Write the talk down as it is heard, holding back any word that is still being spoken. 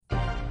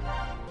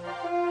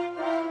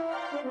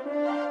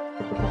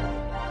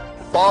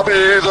Bobby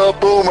the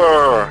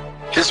Boomer.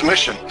 His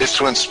mission is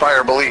to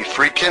inspire belief,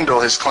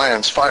 rekindle his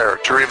clan's fire,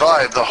 to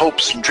revive the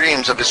hopes and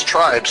dreams of his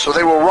tribe so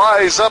they will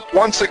rise up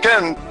once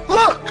again.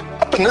 Look,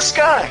 up in the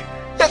sky.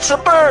 It's a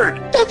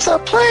bird. It's a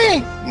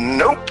plane.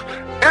 Nope.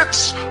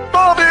 It's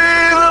Bobby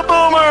the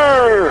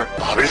Boomer.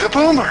 Bobby the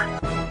Boomer.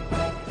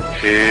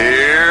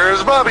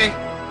 Here's Bobby.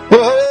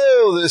 Well,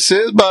 hello, this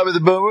is Bobby the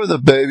Boomer, the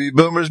baby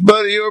boomer's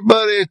buddy, your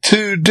buddy,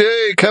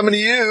 today coming to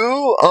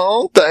you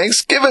on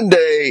Thanksgiving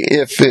Day,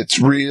 if it's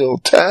real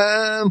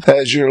time,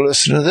 as you're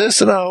listening to this,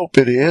 and I hope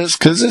it is,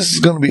 because this is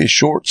going to be a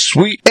short,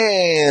 sweet,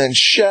 and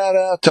shout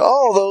out to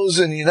all those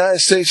in the United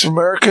States of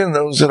America and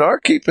those that are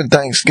keeping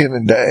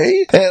Thanksgiving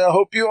Day, and I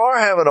hope you are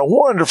having a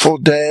wonderful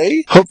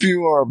day, hope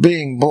you are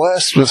being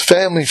blessed with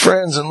family,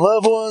 friends, and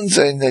loved ones,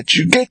 and that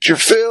you get your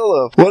fill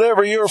of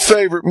whatever your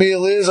favorite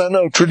meal is. I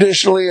know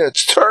traditionally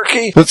it's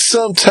turkey, but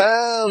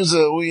sometimes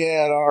we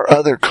add our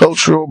other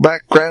cultural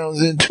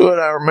backgrounds into it.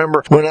 I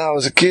remember when I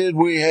was a kid,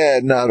 we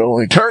had not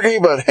only turkey,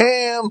 but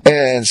ham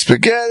and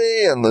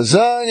spaghetti and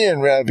lasagna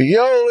and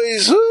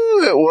raviolis.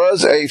 Ooh, it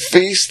was a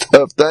feast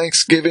of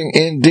Thanksgiving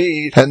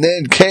indeed. And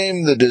then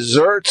came the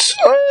desserts.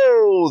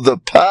 Oh, the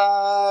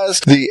pies,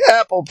 the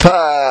apple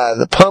pie,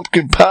 the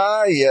pumpkin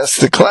pie, yes,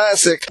 the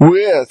classic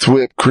with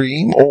whipped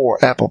cream,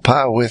 or apple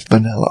pie with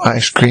vanilla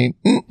ice cream.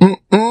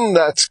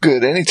 That's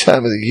good any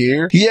time of the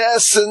year.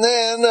 Yes, and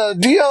then,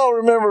 do y'all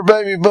remember,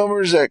 baby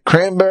boomers, that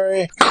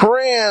cranberry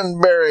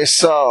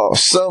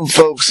sauce? Some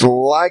folks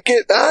like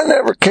it. I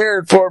never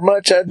cared for it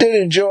much. I did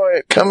enjoy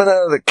it coming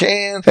out of the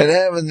can and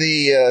having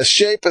the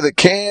shape of the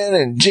can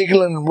and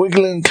jiggling and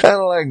wiggling kind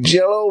of like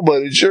Jell-O,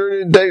 but it sure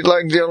didn't taste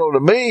like Jell-O to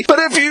me. But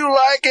if you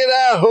like it,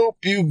 I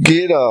hope you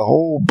get a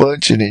whole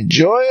bunch and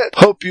enjoy it.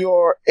 Hope you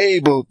are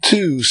able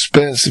to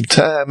spend some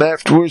time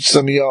afterwards.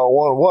 Some of y'all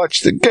want to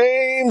watch the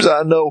games.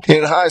 I know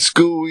in high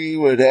school we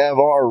would have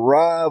our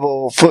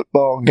rival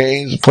football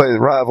games and play the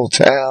rival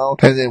town,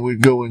 and then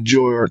we'd go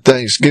enjoy our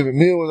Thanksgiving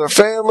meal with our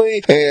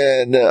family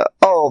and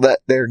all that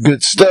there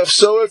good stuff.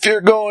 So if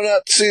you're going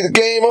out to see the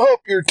game, I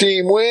hope your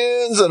team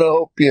wins, and I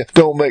hope you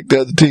don't make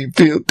the other team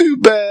feel too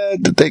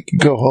bad, that they can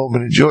go home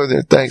and enjoy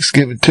their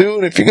Thanksgiving too.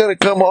 And if you're going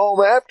to come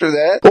home after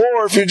that,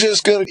 or if you're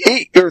just going to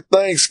eat your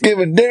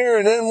Thanksgiving dinner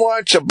and then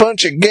watch a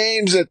bunch of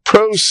games that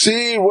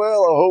proceed,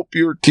 well, I hope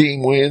your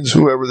team wins,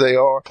 whoever they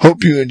are.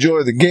 Hope you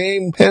enjoy the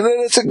game, and then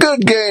it's a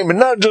good game and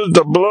not just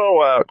a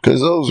blowout,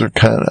 because those are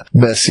kind of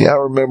messy. I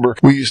remember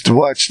we used to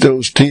watch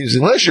those teams,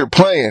 unless you're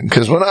playing,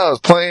 because when I was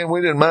playing,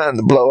 we didn't mind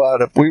the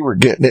blowout if we were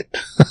getting it.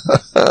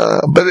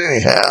 But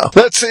anyhow,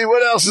 let's see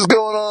what else is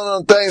going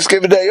on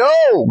Thanksgiving Day.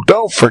 Oh,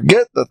 don't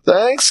forget the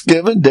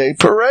Thanksgiving Day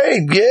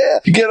Parade. Yeah,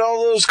 you get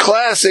all those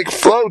classic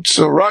floats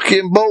of Rocky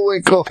and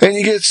Bullwinkle, and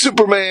you get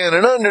Superman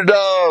and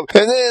Underdog,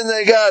 and then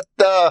they got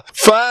the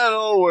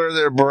final where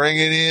they're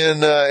bringing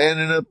in,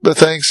 ending up the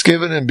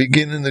Thanksgiving and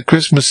beginning the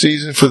Christmas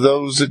season for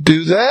those that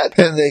do that,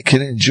 and they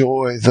can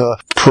enjoy the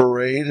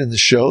parade and the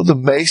show, the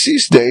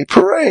Macy's Day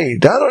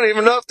Parade. I don't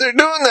even know if they're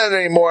doing that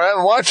anymore. I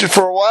haven't watched it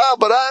for a while,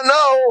 but I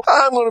know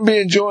I'm going to be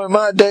enjoying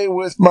my day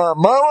with my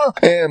mama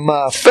and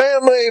my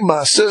family,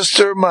 my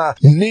sister, my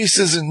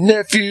nieces and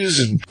nephews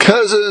and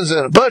cousins,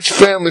 and a bunch of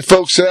family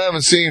folks that I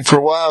haven't seen for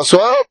a while. So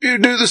I hope you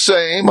do the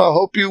same. I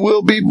hope you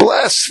will be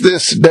blessed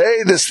this day,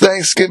 this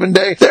Thanksgiving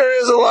Day.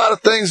 There is a lot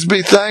of things to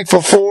be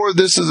thankful for.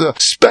 This is a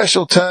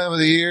special time of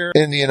the year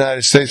in the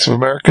United States of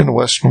America and the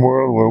Western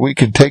world where we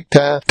can take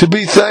time to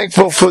be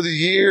thankful for the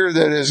year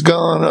that has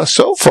gone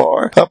so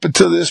far up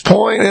until this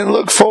point, and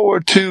look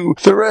forward to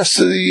the rest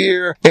of the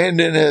year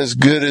ending as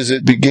good as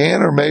it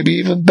began, or maybe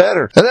even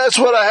better. And that's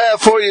what I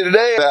have for you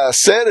today. I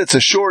said it's a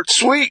short,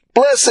 sweet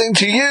blessing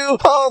to you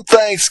on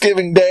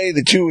Thanksgiving Day,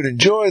 that you would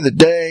enjoy the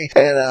day,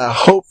 and I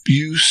hope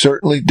you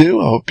certainly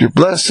do. I hope you're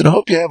blessed, and I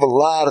hope you have a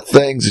lot of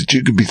things that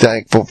you can be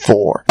thankful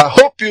for. I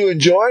hope you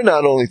enjoy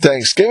not only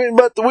Thanksgiving,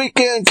 but the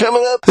weekend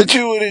coming up, that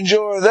you would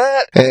enjoy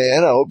that,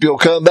 and I hope you'll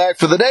come back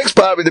for the next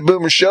Bobby the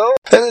Boomer Show.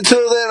 And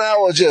until then, I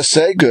will just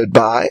say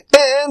goodbye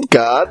and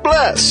God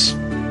bless.